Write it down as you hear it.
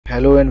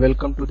Hello and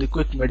welcome to the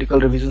quick medical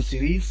revision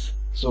series.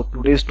 So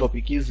today's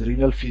topic is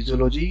renal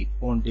physiology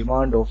on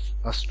demand of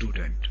a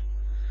student.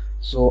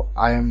 So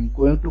I am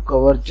going to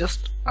cover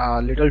just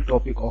a little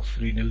topic of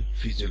renal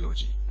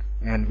physiology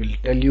and will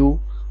tell you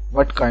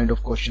what kind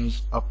of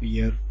questions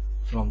appear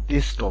from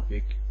this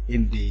topic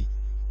in the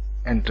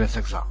entrance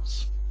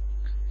exams.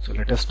 So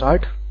let us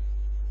start.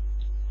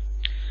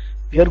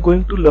 We are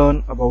going to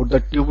learn about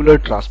the tubular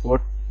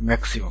transport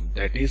maximum,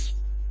 that is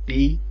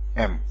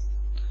TM.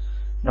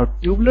 Now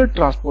tubular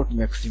transport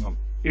maximum,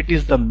 it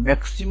is the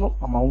maximum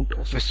amount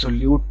of a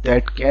solute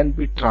that can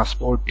be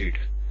transported,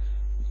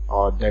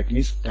 or that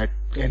means that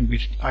can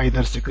be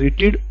either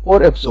secreted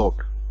or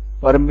absorbed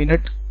per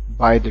minute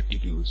by the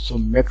tubules. So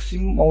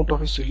maximum amount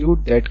of a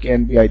solute that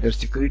can be either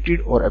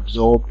secreted or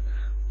absorbed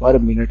per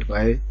minute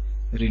by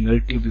renal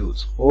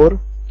tubules,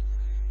 or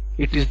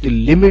it is the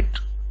limit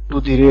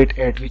to the rate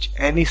at which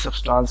any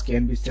substance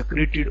can be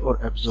secreted or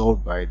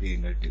absorbed by the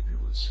renal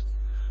tubules.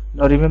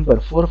 Now remember,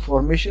 for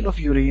formation of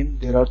urine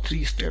there are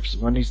three steps.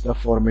 One is the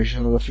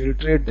formation of the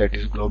filtrate, that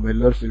is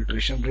glomerular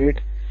filtration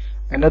rate.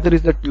 Another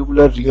is the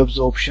tubular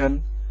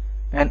reabsorption,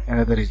 and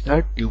another is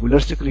the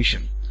tubular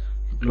secretion.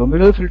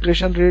 Glomerular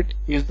filtration rate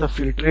is the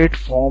filtrate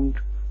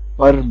formed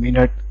per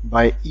minute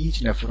by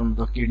each nephron of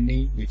the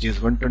kidney, which is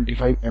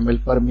 125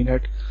 ml per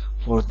minute.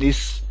 For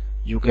this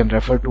you can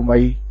refer to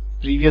my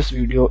previous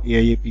video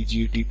AIA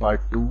PGET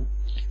part 2.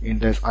 In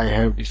this I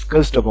have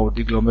discussed about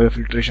the glomerular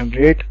filtration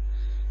rate.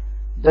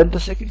 Then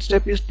the second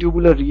step is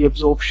tubular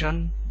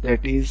reabsorption,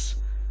 that is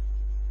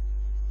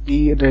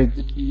the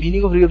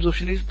meaning of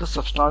reabsorption is the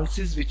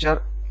substances which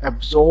are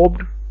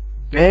absorbed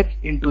back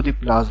into the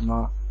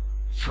plasma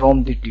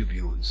from the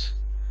tubules.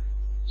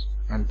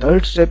 And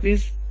third step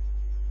is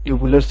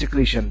tubular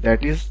secretion,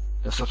 that is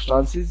the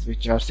substances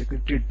which are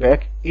secreted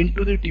back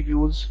into the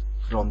tubules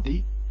from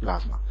the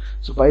plasma.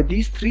 So by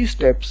these three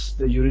steps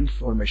the urine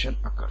formation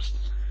occurs,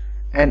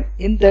 and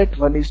in that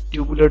one is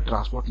tubular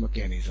transport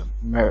mechanism,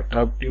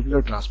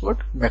 tubular transport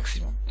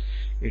maximum.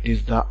 It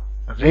is the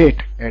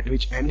rate at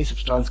which any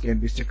substance can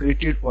be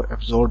secreted or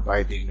absorbed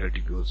by the renal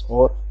tubules,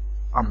 or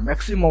a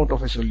maximum amount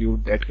of a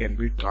solute that can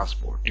be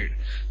transported.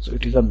 So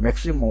it is a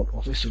maximum amount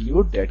of a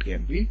solute that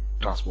can be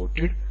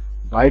transported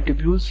by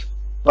tubules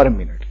per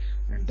minute,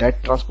 and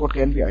that transport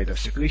can be either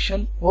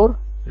secretion or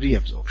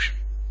reabsorption.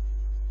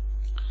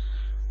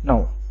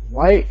 Now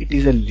why it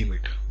is a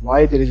limit,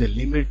 why there is a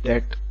limit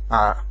that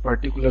a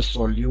particular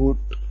solute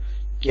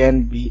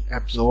can be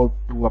absorbed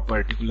to a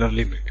particular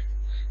limit,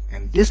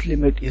 and this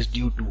limit is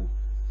due to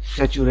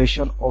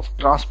saturation of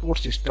transport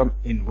system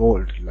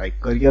involved, like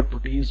carrier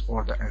proteins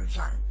or the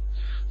enzyme.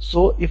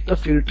 So if the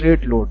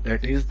filtrate load,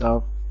 that is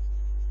the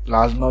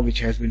plasma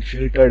which has been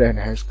filtered and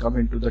has come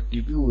into the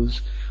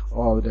tubules,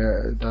 or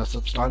the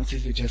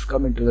substances which has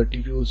come into the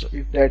tubules, so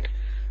if that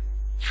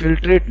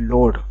filtrate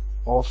load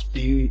of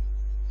the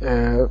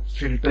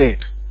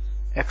filtrate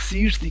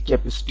exceeds the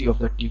capacity of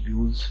the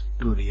tubules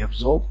to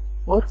reabsorb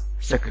or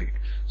secrete.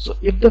 So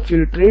if the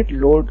filtrate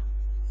load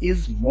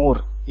is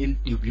more in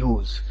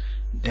tubules,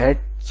 that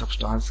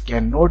substance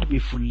cannot be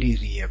fully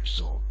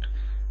reabsorbed.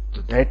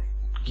 So that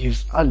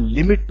gives a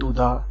limit to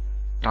the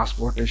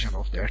transportation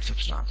of that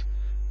substance.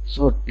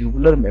 So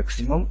tubular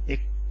maximum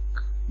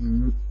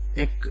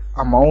एक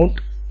amount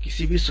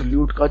किसी भी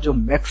solute का जो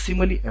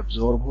maximally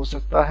absorb हो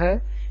सकता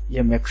है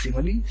या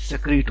maximally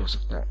secret हो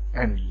सकता है,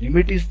 and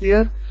limit is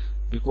there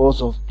because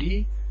of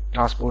the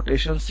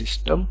transportation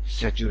system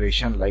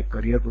saturation, like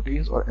carrier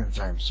proteins or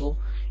enzymes. So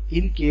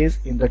in case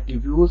in the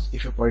tubules,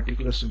 if a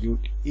particular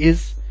solute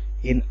is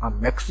in a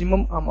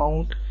maximum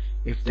amount,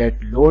 if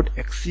that load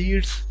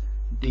exceeds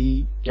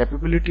the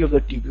capability of the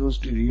tubules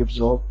to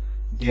reabsorb,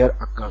 there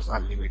occurs a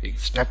limiting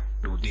step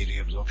to the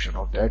reabsorption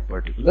of that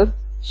particular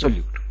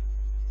solute.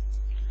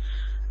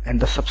 And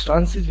the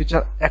substances which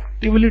are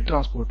actively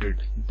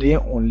transported, they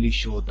only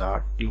show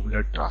the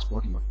tubular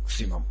transport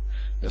maximum.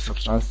 The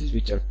substances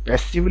which are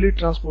passively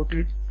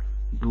transported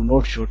do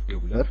not show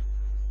tubular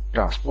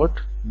transport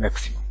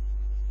maximum.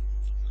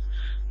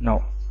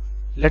 Now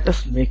let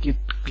us make it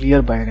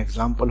clear by an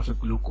example of a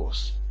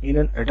glucose. In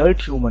an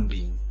adult human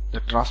being, the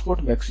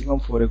transport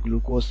maximum for a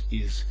glucose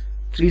is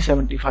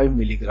 375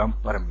 milligram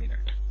per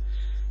minute.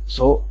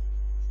 So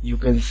you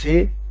can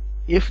say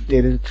if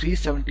there is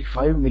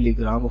 375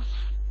 milligram of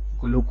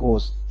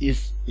glucose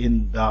is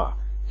in the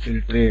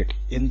filtrate,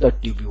 in the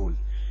tubule,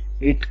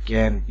 it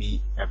can be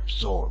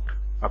absorbed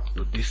up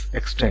to this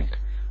extent.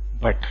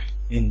 But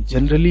in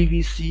generally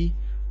we see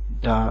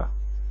the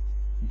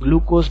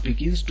glucose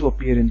begins to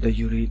appear in the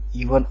urine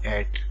even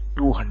at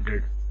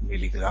 200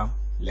 milligram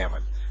level.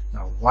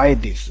 Now why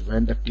this?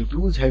 When the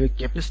tubules have a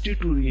capacity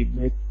to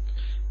make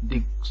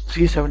the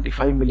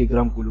 375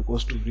 milligram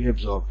glucose to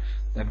reabsorb,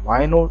 then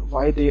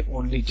why they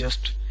only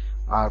just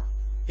are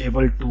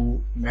able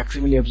to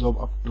maximally absorb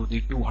up to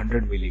the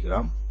 200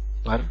 milligram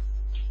per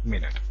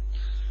minute?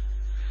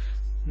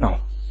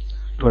 Now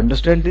to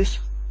understand this,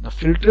 The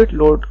filtrate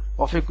load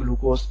of a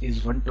glucose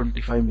is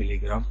 125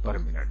 milligram per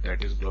minute.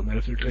 That is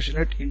glomerular filtration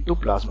rate into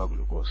plasma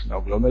glucose.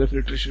 Now glomerular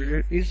filtration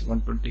rate is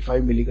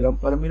 125 milligram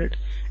per minute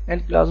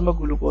and plasma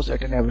glucose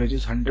at an average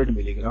is 100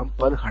 milligram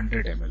per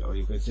 100 ml, or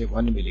you can say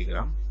 1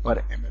 milligram per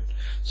ml.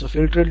 So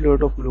filtrate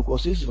load of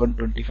glucose is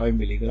 125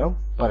 milligram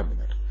per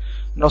minute.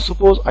 Now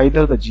suppose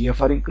either the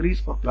GFR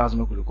increase or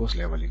plasma glucose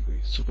level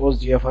increase.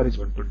 Suppose GFR is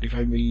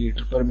 125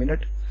 milliliter per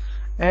minute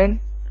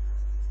and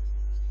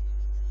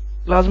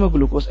plasma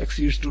glucose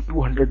exceeds to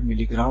 200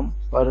 milligram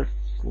per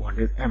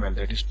 200 ml,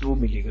 that is 2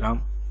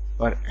 milligram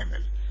per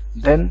ml.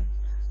 Then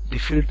the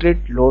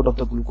filtrate load of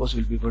the glucose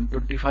will be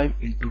 125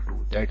 into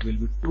 2, that will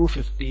be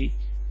 250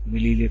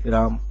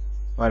 milligram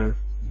per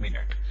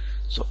minute.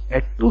 So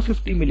at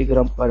 250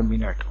 milligram per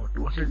minute or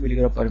 200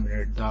 milligram per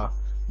minute, the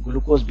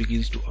glucose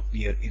begins to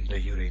appear in the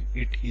urine.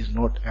 It is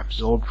not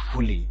absorbed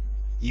fully,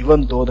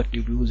 even though the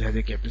tubules has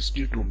a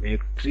capacity to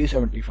make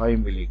 375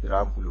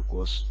 milligram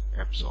glucose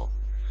absorbed.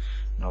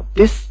 Now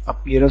this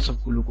appearance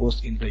of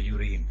glucose in the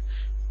urine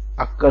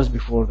occurs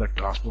before the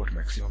transport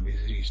maximum is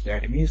reached.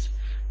 That means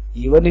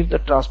even if the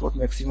transport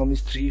maximum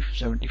is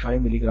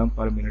 375 milligram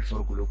per minute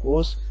for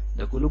glucose,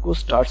 the glucose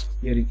starts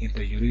appearing in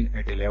the urine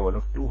at a level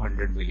of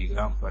 200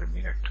 milligram per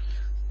minute.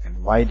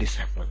 And why this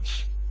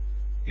happens?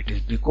 It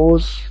is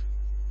because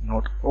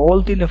not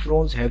all the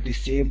nephrons have the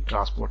same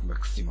transport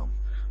maximum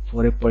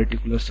for a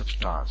particular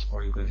substance,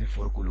 or you can say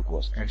for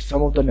glucose, and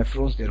some of the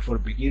nephrons therefore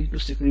begin to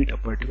secrete a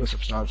particular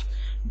substance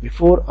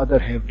before other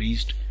have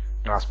reached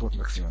transport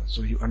maximum.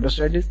 So you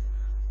understand this?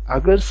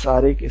 अगर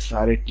सारे के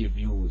सारे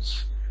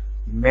tubules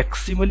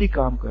maximally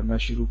काम करना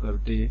शुरू कर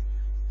दे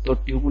तो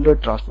tubular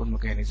transport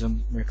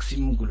mechanism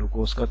maximum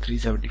glucose का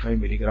 375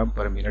 मिलीग्राम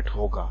पर मिनट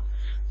होगा,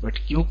 बट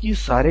क्योंकि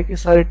सारे के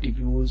सारे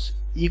ट्यूब्यूल्स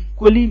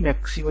इक्वली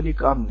मैक्सिमली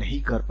काम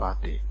नहीं कर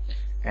पाते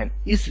एंड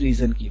इस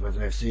रीजन की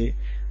वजह से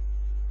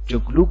जो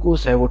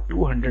ग्लूकोज है वो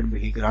 200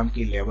 मिलीग्राम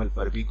के लेवल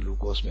पर भी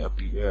ग्लूकोज में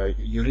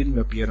यूरिन में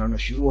अपीयर होना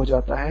शुरू हो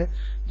जाता है,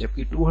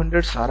 जबकि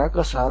 200 सारा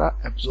का सारा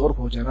एब्जॉर्ब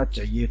हो जाना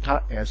चाहिए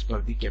था as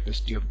per the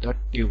capacity of the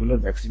tubular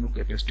maximum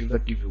capacity of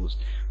the tubules,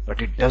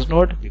 but it does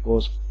not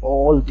because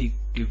all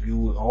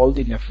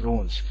the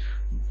nephrons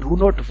do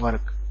not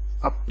work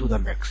up to the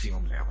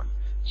maximum level.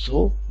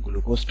 So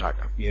glucose start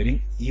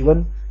appearing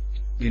even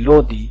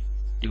below the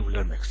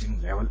tubular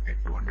maximum level at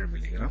 200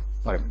 milligram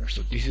per minute.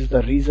 So this is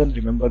the reason.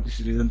 Remember this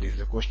reason. This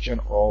is a question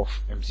of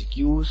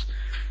MCQs.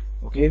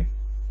 Okay.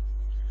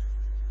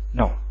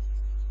 Now,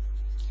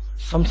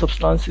 some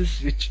substances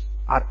which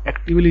are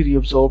actively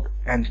reabsorbed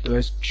and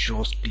thus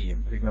shows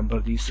TM. Remember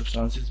these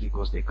substances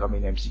because they come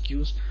in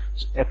MCQs.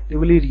 So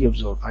actively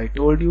reabsorbed. I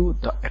told you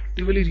the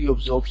actively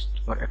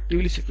reabsorbed or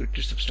actively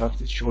secreted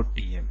substances show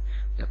TM.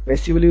 The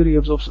passively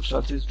reabsorbed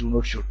substances do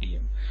not show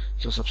TM.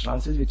 So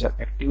substances which are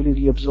actively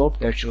reabsorbed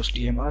that shows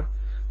TM are,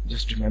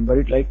 just remember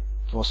it, like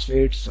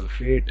phosphate,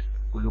 sulfate,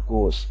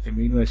 glucose,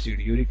 amino acid,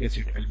 uric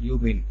acid,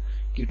 albumin,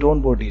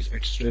 ketone bodies,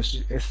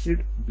 acetic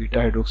acid, beta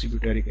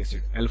hydroxybutyric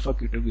acid, alpha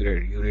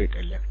ketoglutarate, urate,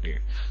 and lactate.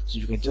 So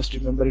you can just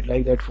remember it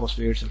like that: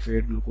 phosphate,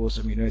 sulfate, glucose,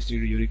 amino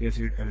acid, uric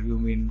acid,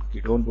 albumin,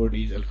 ketone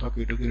bodies, alpha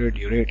ketoglutarate,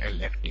 urate,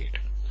 and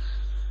lactate.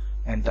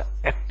 And the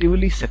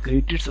actively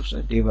secreted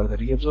substances, they were the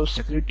reabsorbed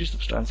secreted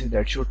substances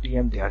that show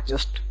TM. They are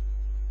just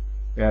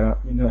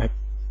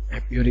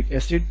hapiuric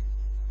acid,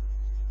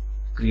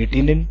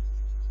 creatinine,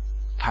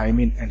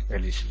 thymine, and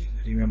penicillin.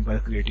 Remember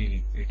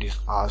creatinine, it is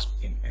asked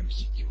in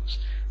MCQs.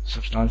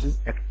 Substances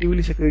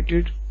actively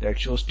secreted that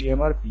shows TM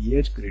are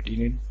pH,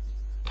 creatinine,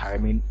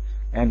 thymine,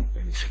 and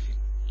penicillin.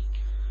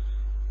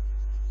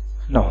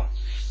 Now,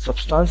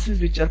 substances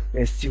which are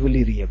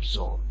passively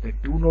reabsorbed, they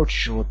do not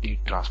show the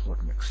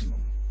transport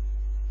maximum.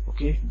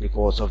 Okay,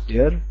 because of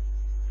their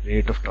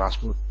rate of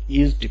transport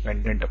is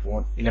dependent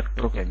upon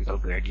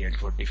electrochemical gradient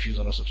for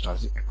diffusion of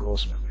substances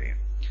across membrane,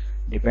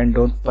 depend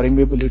on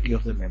permeability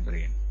of the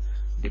membrane,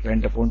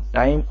 depend upon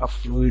time a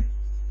fluid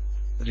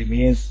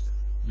remains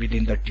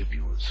within the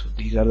tubules. So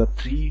these are the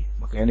three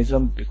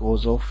mechanisms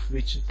because of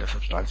which the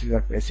substances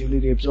are passively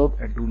reabsorbed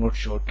and do not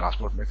show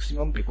transport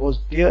maximum, because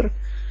their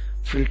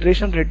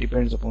filtration rate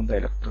depends upon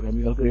the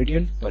electrochemical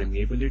gradient,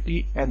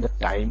 permeability, and the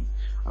time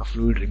a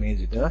fluid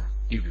remains in the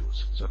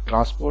tubules. So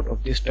transport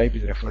of this type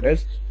is referred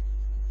as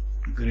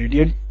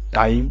gradient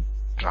time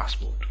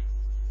transport.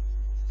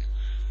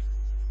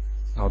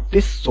 Now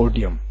this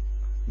sodium,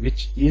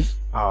 which is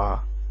a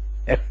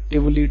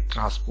actively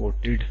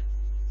transported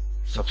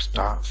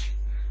substance,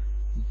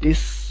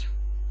 this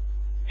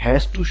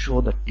has to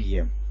show the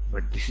TM,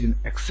 but this is an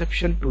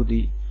exception to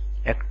the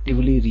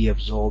actively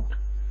reabsorbed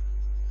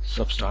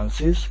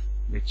substances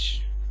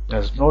which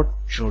does not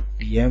show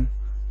TM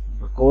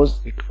because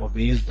it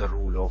obeys the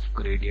rule of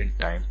gradient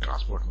time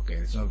transport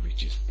mechanism,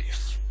 which is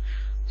this.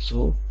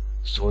 So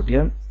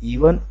sodium,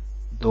 even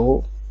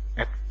though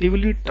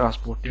actively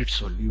transported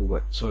soluble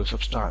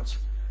substance,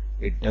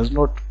 it does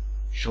not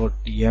show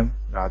TM,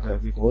 rather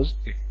because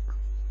it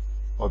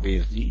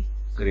obeys the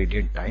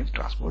gradient time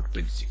transport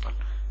principle.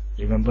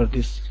 Remember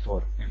this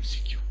for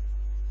MCQ.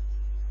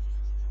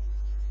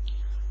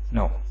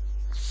 Now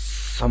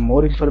some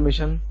more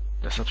information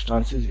the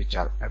substances which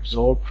are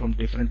absorbed from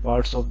different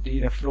parts of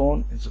the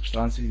nephron and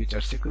substances which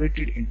are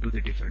secreted into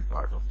the different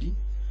part of the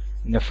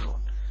nephron.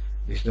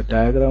 This is the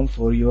diagram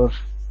for your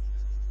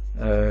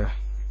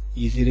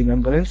easy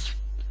remembrance.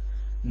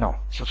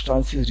 Now,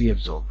 substances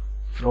reabsorbed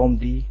from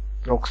the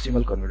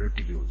proximal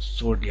convoluted tubules: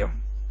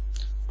 sodium,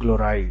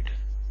 chloride,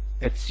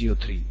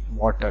 HCO3,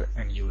 water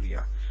and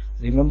urea.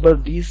 Remember,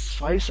 these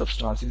 5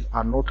 substances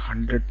are not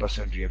 100%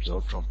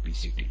 reabsorbed from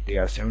PCT. They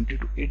are 70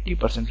 to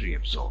 80%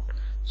 reabsorbed: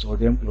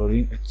 sodium,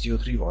 chlorine,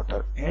 HCO3,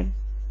 water and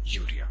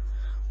urea.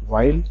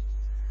 While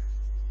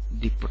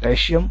the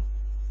potassium,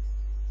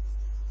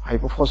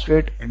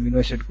 hypophosphate, amino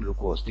acid,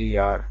 glucose, they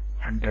are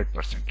 100%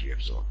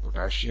 reabsorbed: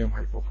 potassium,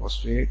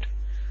 hypophosphate,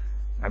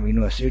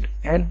 amino acid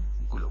and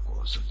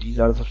glucose. So these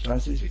are the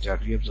substances which are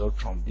reabsorbed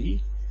from the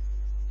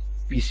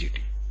PCT.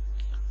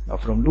 Now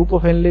from loop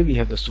of Henle we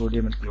have the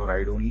sodium and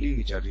chloride only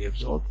which are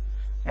reabsorbed,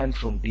 and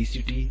from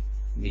DCT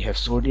we have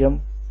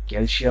sodium,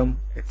 calcium,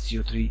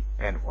 HCO3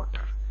 and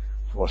water.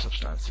 4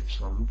 substances.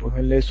 From loop of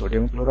Henle,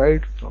 sodium and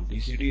chloride; from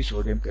DCT,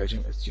 sodium,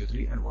 calcium,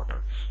 HCO3 and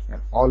water.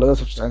 And all other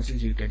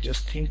substances you can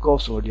just think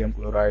of: sodium,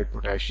 chloride,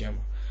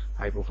 potassium,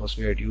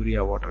 hypophosphate,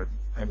 urea, water,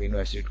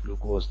 amino acid,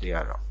 glucose. They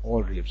are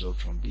all reabsorbed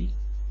from the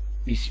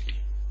PCT.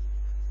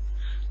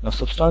 Now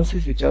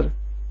substances which are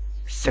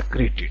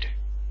secreted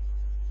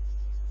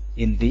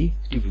in the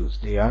tubules,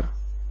 they are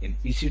in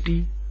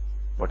PCT,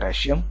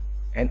 potassium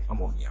and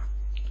ammonia.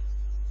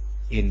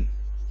 In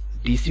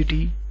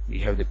DCT we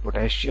have the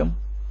potassium,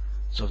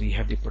 so we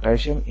have the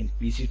potassium in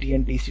PCT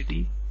and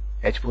DCT,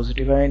 H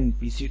positive ion in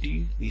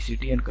PCT,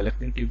 DCT and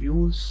collecting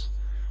tubules,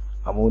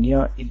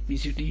 ammonia in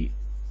PCT,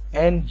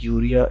 and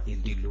urea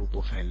in the loop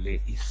of Henle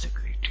is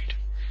secreted.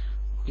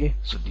 Okay,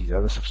 so these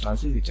are the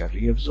substances which are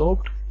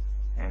reabsorbed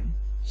and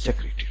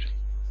secreted.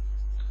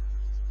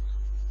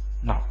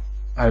 Now,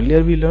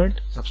 earlier we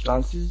learned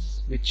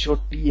substances which show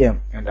TM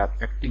and are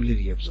actively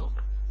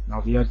reabsorbed.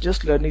 Now we are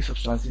just learning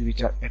substances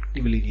which are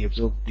actively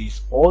reabsorbed.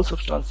 These all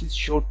substances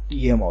show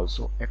TM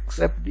also,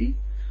 except the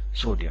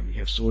sodium. We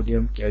have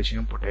sodium,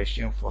 calcium,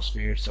 potassium,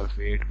 phosphate,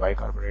 sulfate,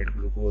 bicarbonate,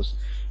 glucose,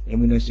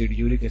 amino acid,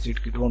 uric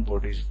acid, ketone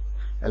bodies,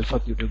 alpha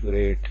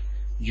ketoglutarate,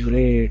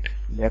 urate,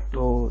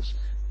 lactose,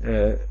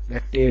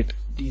 lactate.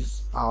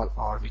 These all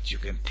are which you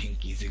can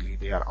think easily.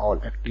 They are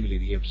all actively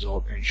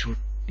reabsorbed and show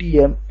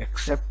TM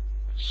except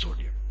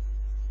sodium.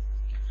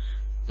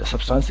 The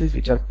substances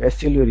which are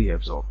passively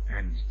reabsorbed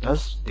and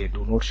thus they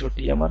do not show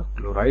TM are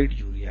chloride,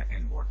 urea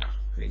and water.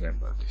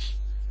 Remember this.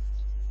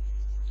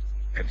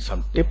 And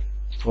some tip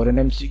for an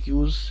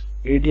MCQs: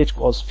 ADH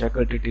causes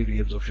facultative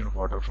reabsorption of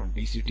water from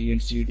DCT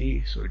and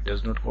CD, so it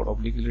does not cause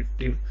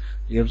obligative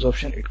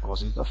reabsorption, it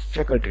causes the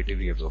facultative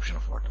reabsorption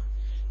of water.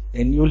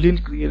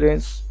 Inulin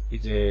clearance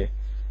is a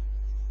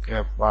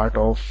part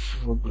of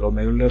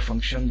glomerular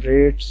function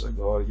rates,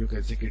 or you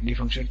can say kidney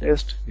function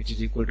test, which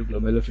is equal to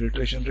glomerular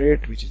filtration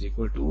rate, which is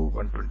equal to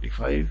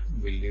 125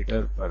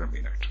 milliliter per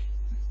minute.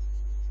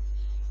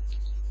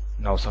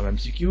 Now some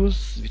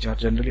MCQs which are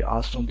generally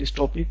asked on this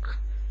topic.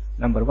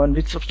 Number 1,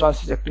 which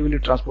substance is actively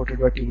transported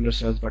by tubular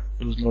cells but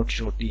does not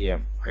show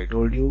TM? I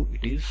told you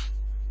it is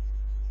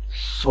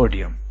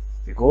sodium,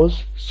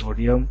 because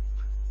sodium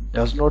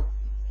does not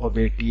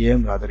obey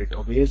TM, rather it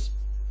obeys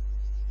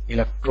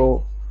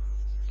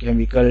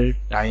electrochemical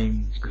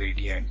time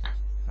gradient.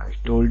 I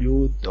told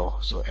you though.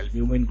 So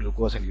albumin,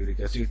 glucose and uric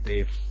acid,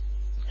 they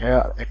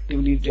are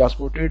actively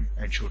transported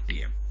and show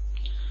TM.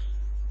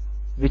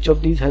 Which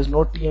of these has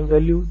no TM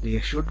value? They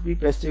should be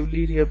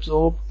passively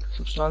reabsorbed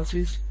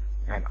substances,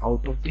 and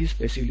out of these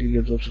passively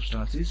reabsorbed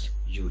substances,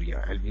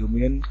 urea,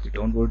 albumin,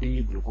 ketone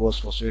body, glucose,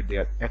 phosphate, they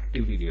are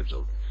actively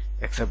reabsorbed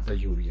except the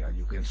urea.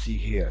 You can see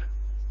here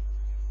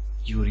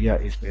urea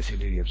is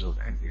passively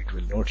reabsorbed and it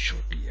will not show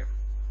TM.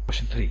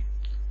 Question 3.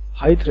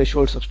 High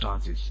threshold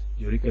substances: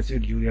 uric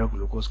acid, urea,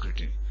 glucose,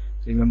 creatine.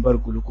 Remember,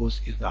 glucose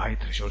is the high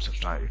threshold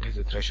substance. It has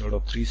a threshold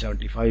of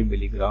 375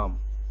 milligram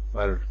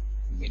per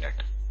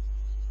minute.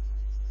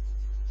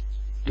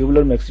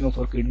 Tubular maximum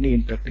for kidney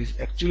in practice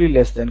actually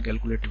less than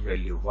calculated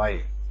value.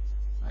 Why?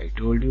 I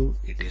told you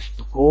it is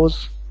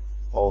because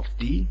of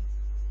the,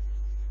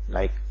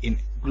 like in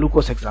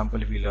glucose example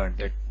we learned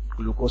that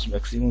glucose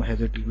maximum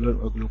has a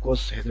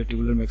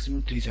tubular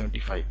maximum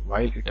 375,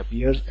 while it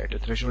appears at a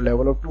threshold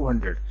level of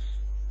 200.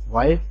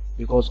 Why?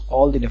 Because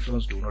all the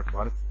nephrons do not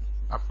work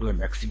up to a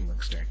maximum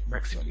extent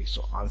maximally.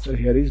 So answer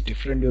here is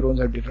different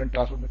neurons have different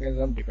transport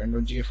mechanism, depend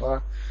on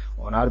GFR,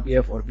 on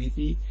RBF or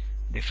BP.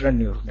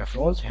 Different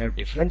nephrons have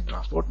different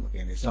transport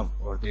mechanism,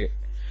 or they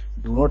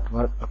do not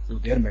work up to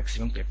their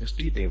maximum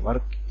capacity. They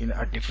work in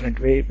a different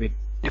way with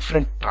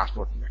different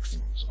transport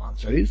maximum. So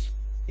answer is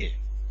A.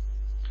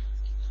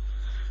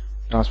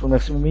 Transport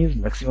maximum means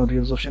maximum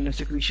reabsorption and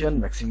secretion,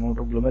 maximum amount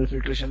of glomerular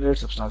filtration rate,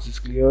 substances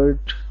cleared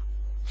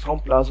from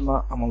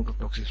plasma, amount of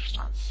toxic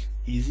substance.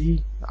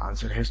 Easy. The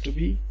answer has to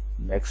be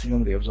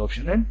maximum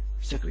reabsorption and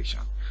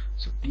secretion.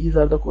 So these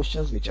are the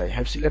questions which I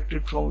have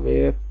selected from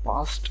where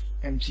past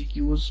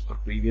MCQs or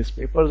previous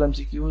papers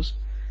MCQs,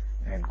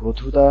 and go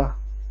through the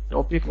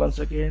topic once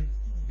again,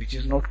 which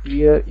is not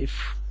clear.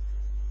 If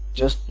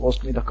just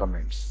post me the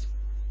comments.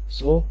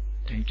 So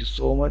thank you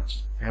so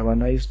much. Have a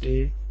nice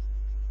day.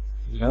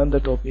 Learn the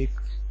topic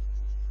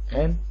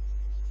and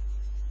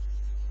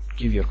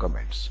give your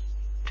comments.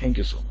 Thank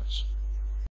you so much.